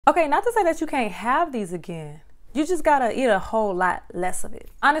Okay, not to say that you can't have these again. You just gotta eat a whole lot less of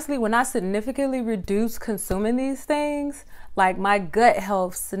it. Honestly, when I significantly reduced consuming these things, like my gut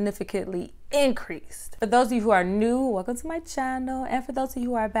health significantly increased. For those of you who are new, welcome to my channel. And for those of you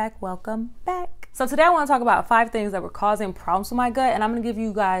who are back, welcome back. So today I want to talk about 5 things that were causing problems with my gut, and I'm gonna give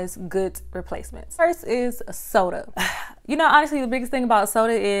you guys good replacements. First is soda. You know, honestly, the biggest thing about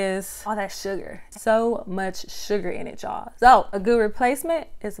soda is all that sugar. So much sugar in it, y'all. So a good replacement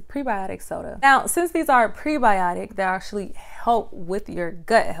is a prebiotic soda. Now, since these are prebiotic, they actually help with your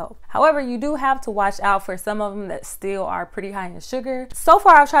gut health. However, you do have to watch out for some of them that still are pretty high in sugar. So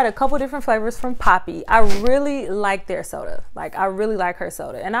far, I've tried a couple different flavors from Poppy. I really like their soda. Like, I really like her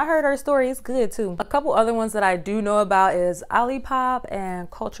soda. And I heard her story is good too. A couple other ones that I do know about is Olipop and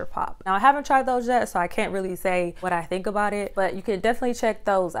Culture Pop. Now, I haven't tried those yet, so I can't really say what I think about it, but you can definitely check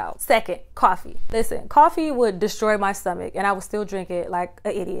those out. Second, coffee. Listen, coffee would destroy my stomach and I would still drink it like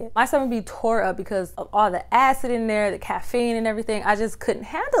an idiot. My stomach would be tore up because of all the acid in there, the caffeine and everything. I just couldn't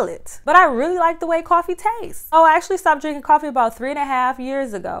handle it. But I really like the way coffee tastes. Oh, I actually stopped drinking coffee about 3.5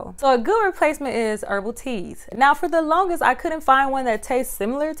 years ago. So a good replacement is herbal teas. Now, for the longest, I couldn't find one that tastes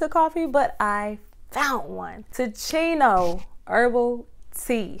similar to coffee, but I found one. Ticino herbal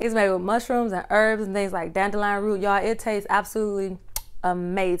tea. It's made with mushrooms and herbs and things like dandelion root. Y'all, it tastes absolutely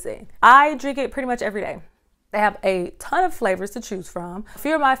amazing. I drink it pretty much every day. They have a ton of flavors to choose from. A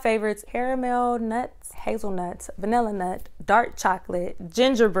few of my favorites: caramel nuts, hazelnuts, vanilla nut, dark chocolate,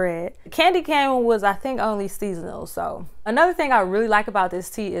 gingerbread. The candy cane was, I think, only seasonal. So another thing I really like about this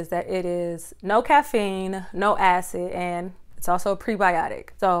tea is that it is no caffeine, no acid, and it's also a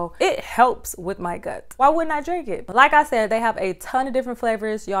prebiotic. So it helps with my gut. Why wouldn't I drink it? But like I said, they have a ton of different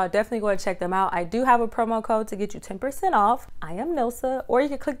flavors. Y'all definitely go and check them out. I do have a promo code to get you 10% off. I am Nilsa, or you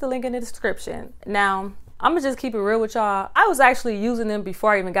can click the link in the description. Now, I'm gonna just keep it real with y'all. I was actually using them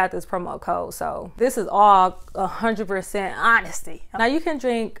before I even got this promo code. So this is all 100% honesty. Now you can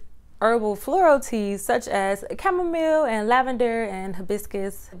drink herbal floral teas such as chamomile and lavender and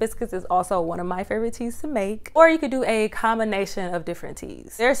hibiscus. Hibiscus is also one of my favorite teas to make. Or you could do a combination of different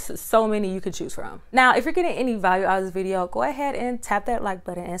teas. There's so many you could choose from. Now, if you're getting any value out of this video, go ahead and tap that like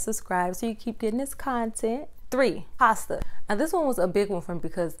button and subscribe so you keep getting this content. 3, pasta. Now this one was a big one for me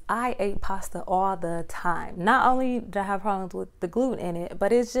because I ate pasta all the time. Not only did I have problems with the gluten in it,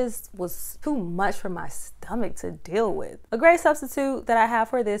 but it just was too much for my stomach to deal with. A great substitute that I have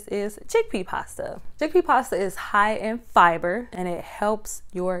for this is chickpea pasta. Chickpea pasta is high in fiber and it helps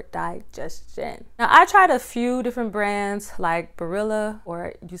your digestion. Now I tried a few different brands like Barilla,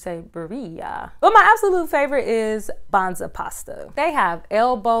 or you say Barilla, but my absolute favorite is Banza pasta. They have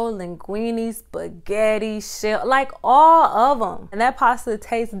elbow, linguine, spaghetti, shell, like all of them, and that pasta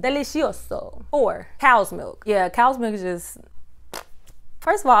tastes delicioso. 4, cow's milk. Yeah, cow's milk is just,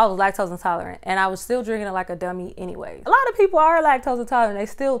 first of all, I was lactose intolerant and I was still drinking it like a dummy anyway. A lot of people are lactose intolerant, they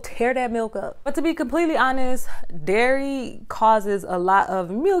still tear that milk up. But to be completely honest, dairy causes a lot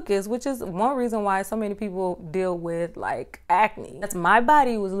of mucus, which is one reason why so many people deal with like acne. That's my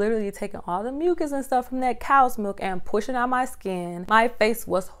body was literally taking all the mucus and stuff from that cow's milk and pushing out my skin. My face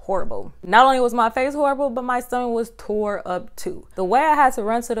was horrible. Not only was my face horrible, but my stomach was tore up too. The way I had to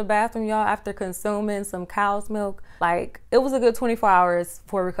run to the bathroom, y'all, after consuming some cow's milk, like it was a good 24 hours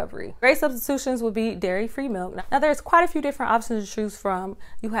for recovery. Great substitutions would be dairy-free milk. Now there's quite a few different options to choose from.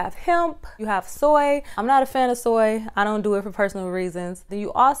 You have hemp, you have soy. I'm not a fan of soy. I don't do it for personal reasons. Then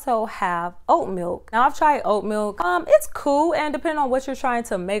you also have oat milk. Now I've tried oat milk. It's cool, and depending on what you're trying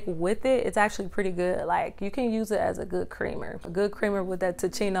to make with it, it's actually pretty good. Like you can use it as a good creamer. A good creamer with that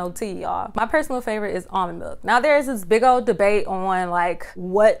Ticino tea, y'all. My personal favorite is almond milk. Now there's this big old debate on like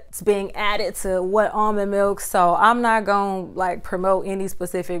what's being added to what almond milk, so I'm not gonna like promote any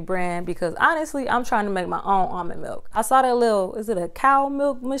specific brand because honestly, I'm trying to make my own almond milk. I saw that little, is it a cow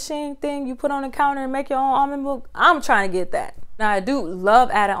milk machine thing you put on the counter and make your own almond milk? I'm trying to get that. Now I do love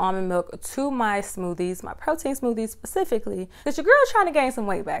adding almond milk to my smoothies, my protein smoothies specifically, because your girl's trying to gain some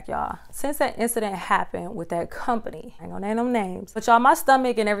weight back, y'all. Since that incident happened with that company, I ain't gonna name them names, but y'all, my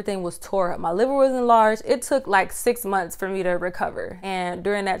stomach and everything was tore up. My liver was enlarged. It took like 6 months for me to recover. And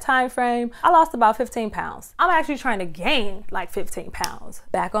during that time frame, I lost about 15 pounds. I'm actually trying to gain like 15 pounds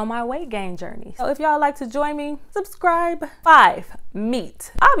back on my weight gain journey. So if y'all like to join me, subscribe. 5,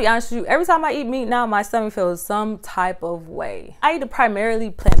 Meat. I'll be honest with you, every time I eat meat now, my stomach feels some type of way. I eat a primarily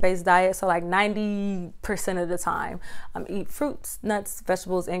plant-based diet, so like 90% of the time, eat fruits, nuts,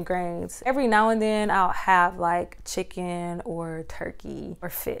 vegetables, and grains. Every now and then, I'll have like chicken or turkey or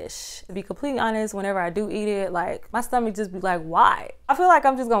fish. To be completely honest, whenever I do eat it, like my stomach just be like, why? I feel like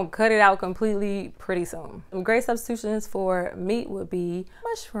I'm just gonna cut it out completely pretty soon. Some great substitutions for meat would be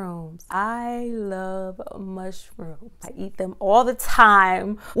mushrooms. I love mushrooms. I eat them all the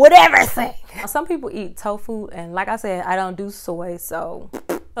time with everything. Some people eat tofu, and like I said, I don't do soy, so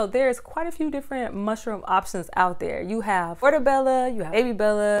there's quite a few different mushroom options out there. You have portobello, you have baby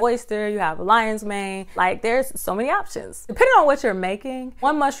bella, oyster, you have lion's mane. Like there's so many options. Depending on what you're making,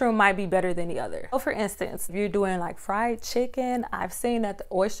 one mushroom might be better than the other. So for instance, if you're doing like fried chicken, I've seen that the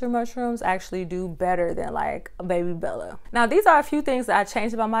oyster mushrooms actually do better than like a baby bella. Now these are a few things that I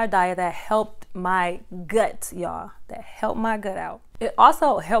changed about my diet that helped my gut, y'all, that helped my gut out. It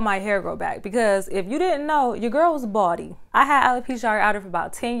also helped my hair grow back, because if you didn't know, your girl was baldy. I had alopecia areata for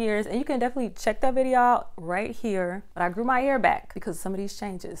about 10 years, and you can definitely check that video out right here. But I grew my hair back because of some of these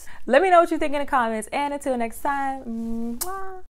changes. Let me know what you think in the comments, and until next time, mwah.